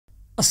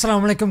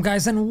Assalamu alaikum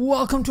guys, and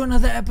welcome to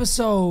another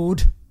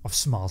episode of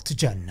Smile to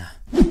Jannah.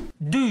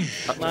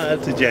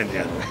 To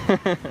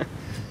Jannah.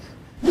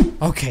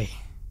 Okay,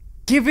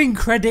 giving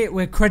credit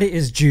where credit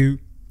is due,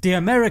 the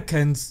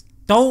Americans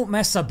don't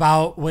mess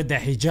about with the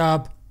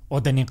hijab or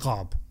the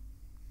niqab,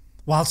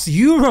 whilst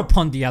Europe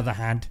on the other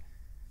hand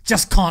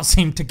just can't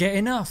seem to get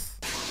enough.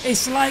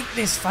 It's like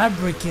this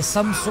fabric is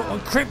some sort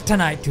of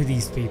kryptonite to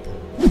these people.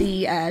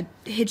 The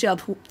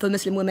hijab for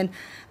Muslim women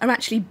are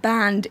actually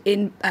banned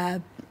in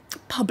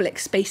public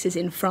spaces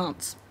in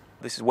France.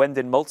 This is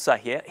Wendin Mulsa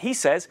here. He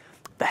says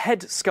the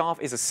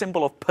headscarf is a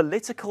symbol of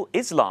political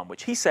Islam,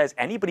 which he says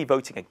anybody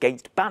voting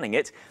against banning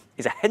it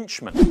is a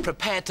henchman.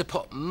 Prepare to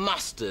put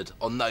mustard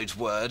on those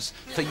words,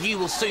 for you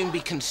will soon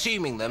be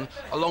consuming them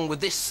along with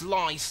this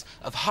slice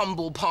of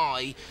humble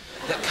pie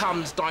that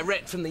comes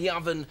direct from the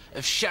oven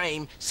of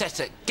shame set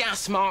at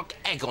gas mark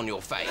egg on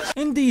your face.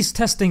 In these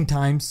testing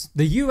times,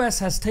 the US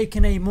has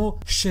taken a more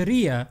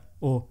Sharia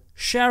or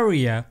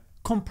Sharia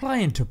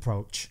compliant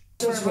approach.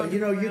 Well, you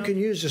know, you can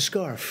use a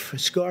scarf. A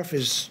scarf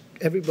is,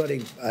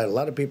 everybody, a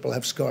lot of people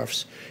have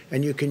scarves,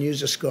 and you can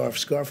use a scarf.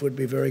 Scarf would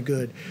be very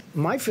good.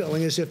 My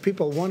feeling is if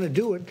people want to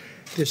do it,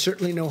 there's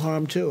certainly no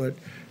harm to it.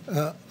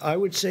 I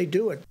would say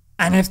do it.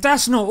 And if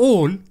that's not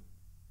all,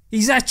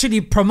 he's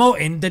actually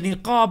promoting the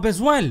niqab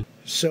as well.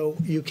 So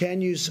you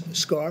can use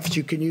scarves,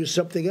 you can use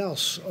something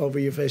else over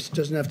your face. It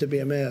doesn't have to be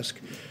a mask.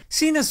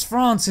 Seeing as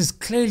France is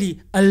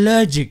clearly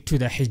allergic to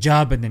the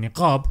hijab and the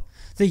niqab,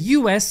 the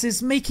US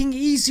is making it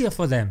easier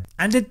for them,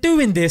 and they're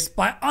doing this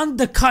by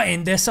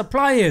undercutting their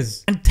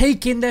suppliers and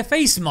taking their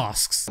face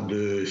masks.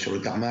 Sur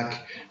le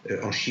tarmac,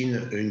 en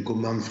Chine, une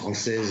commande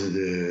française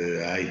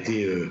a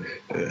été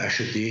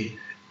achetée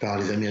par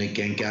les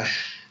Américains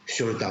cash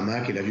sur le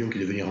tarmac, et l'avion qui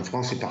devait venir en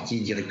France est parti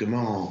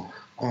directement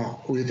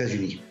aux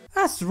États-Unis.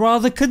 That's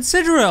rather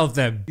considerate of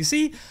them. You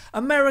see,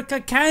 America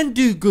can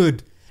do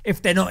good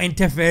if they're not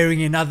interfering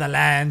in other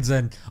lands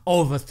and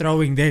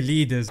overthrowing their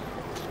leaders.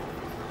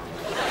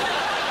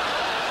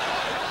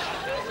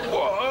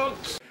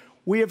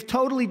 We have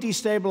totally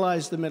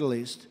destabilized the Middle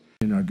East.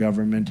 And our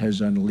government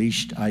has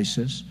unleashed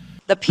ISIS.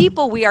 The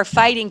people we are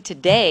fighting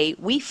today,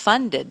 we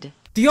funded.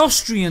 The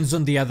Austrians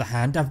on the other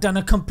hand have done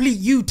a complete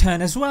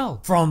U-turn as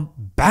well, from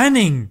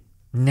banning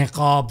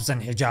niqabs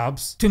and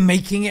hijabs to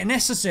making it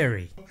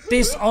necessary.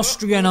 This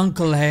Austrian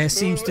uncle here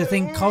seems to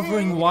think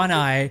covering one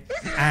eye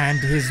and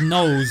his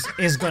nose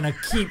is gonna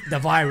keep the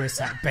virus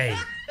at bay.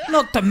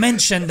 Not to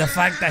mention the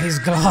fact that his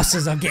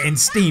glasses are getting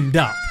steamed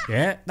up.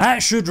 Yeah,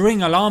 that should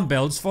ring alarm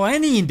bells for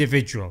any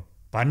individual,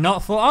 but not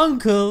for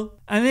uncle.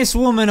 And this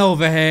woman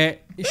over here,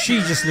 she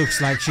just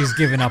looks like she's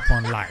given up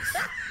on life.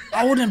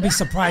 I wouldn't be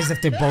surprised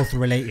if they're both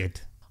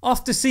related.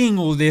 After seeing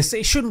all this,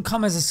 it shouldn't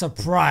come as a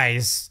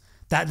surprise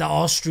that the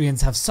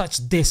Austrians have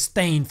such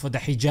disdain for the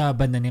hijab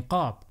and the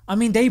niqab. I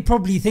mean, they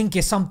probably think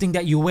it's something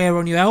that you wear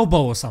on your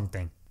elbow or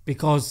something,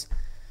 because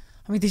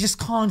I mean they just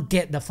can't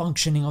get the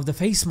functioning of the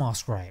face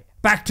mask right.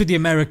 Back to the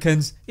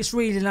Americans, it's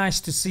really nice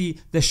to see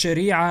the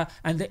Sharia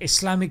and the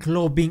Islamic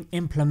law being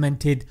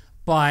implemented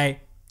by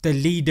the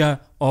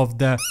leader of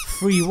the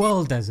free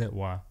world, as it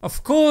were.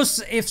 Of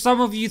course, if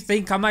some of you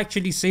think I'm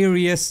actually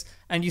serious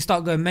and you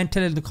start going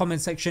mental in the comment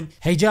section,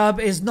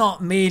 hijab is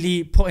not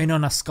merely putting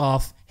on a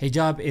scarf.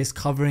 Hijab is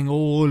covering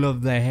all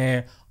of the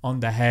hair on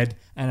the head,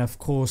 and of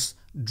course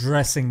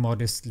dressing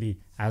modestly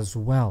as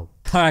well.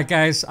 Alright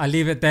guys, I'll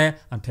leave it there.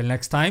 Until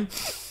next time,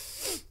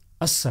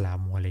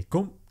 Assalamu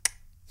alaikum.